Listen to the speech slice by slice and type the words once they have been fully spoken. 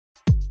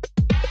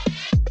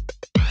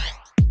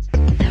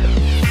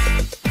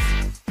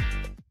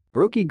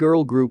Rookie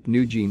girl group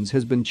NewJeans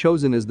has been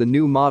chosen as the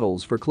new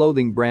models for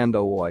clothing brand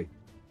OOI.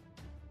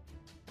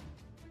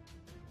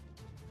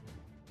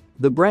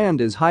 The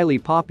brand is highly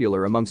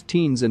popular amongst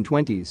teens and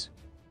 20s.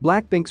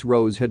 Blackpink's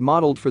Rose had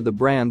modeled for the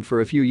brand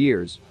for a few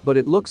years, but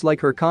it looks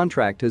like her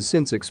contract has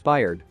since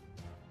expired.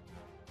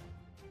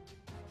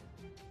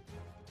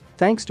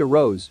 Thanks to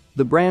Rose,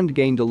 the brand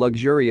gained a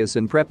luxurious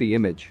and preppy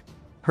image.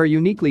 Her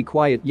uniquely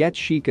quiet yet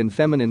chic and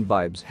feminine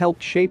vibes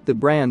helped shape the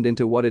brand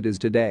into what it is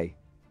today.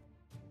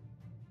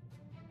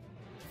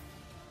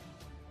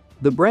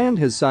 The brand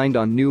has signed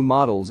on new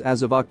models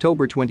as of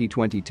October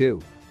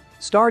 2022.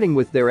 Starting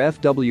with their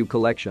FW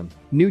collection,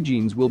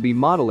 NewJeans will be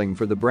modeling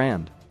for the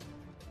brand.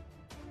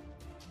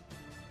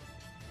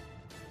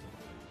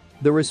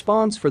 The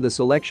response for the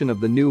selection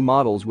of the new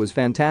models was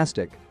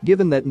fantastic,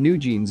 given that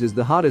NewJeans is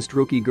the hottest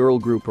rookie girl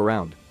group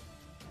around.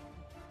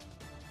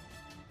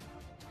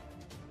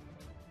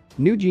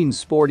 NewJeans'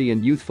 sporty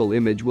and youthful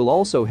image will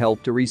also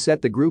help to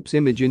reset the group's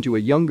image into a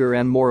younger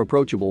and more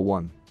approachable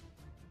one.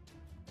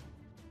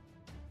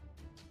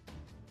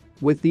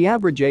 With the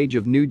average age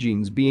of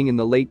NewJeans being in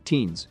the late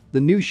teens, the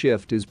new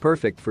shift is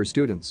perfect for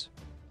students.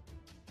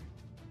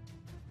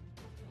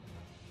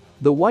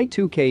 The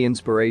Y2K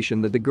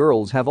inspiration that the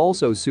girls have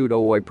also suit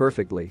OOI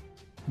perfectly.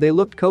 They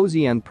looked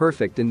cozy and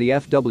perfect in the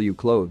FW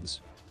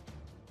clothes.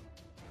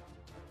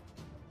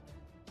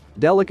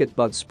 Delicate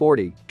but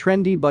sporty,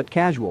 trendy but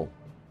casual.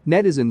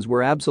 Netizens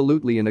were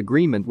absolutely in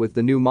agreement with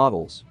the new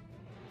models.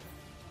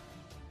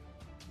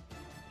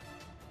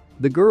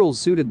 The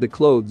girls suited the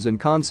clothes and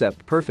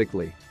concept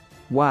perfectly.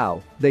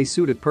 Wow, they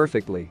suited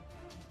perfectly.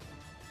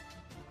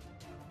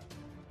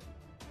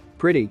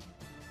 Pretty.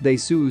 They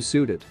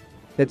suited.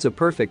 It's a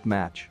perfect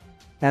match.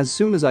 As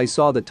soon as I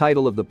saw the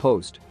title of the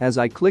post, as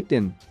I clicked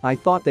in, I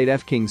thought they'd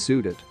f-king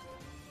suit it.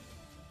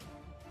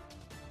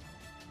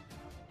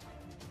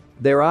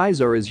 Their eyes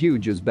are as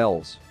huge as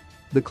bells.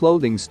 The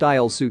clothing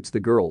style suits the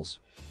girls.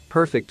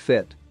 Perfect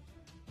fit.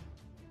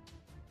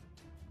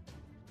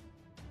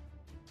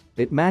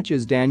 It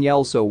matches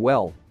Danielle so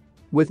well.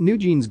 With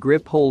NewJeans'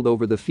 grip hold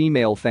over the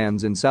female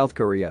fans in South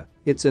Korea,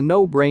 it's a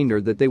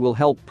no-brainer that they will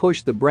help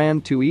push the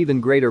brand to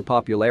even greater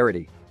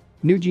popularity.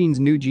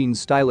 NewJeans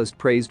stylist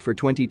praised for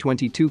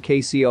 2022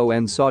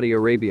 KCON Saudi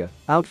Arabia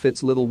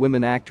outfits. Little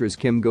Women actress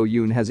Kim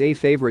Go-yoon has a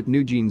favorite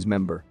NewJeans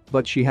member,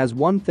 but she has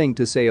one thing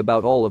to say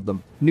about all of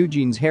them.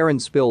 NewJeans Heron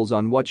spills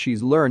on what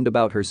she's learned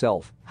about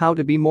herself, how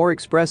to be more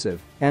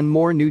expressive, and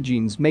more.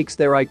 NewJeans makes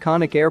their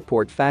iconic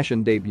airport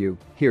fashion debut.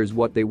 Here's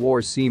what they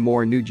wore. See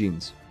more.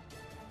 NewJeans.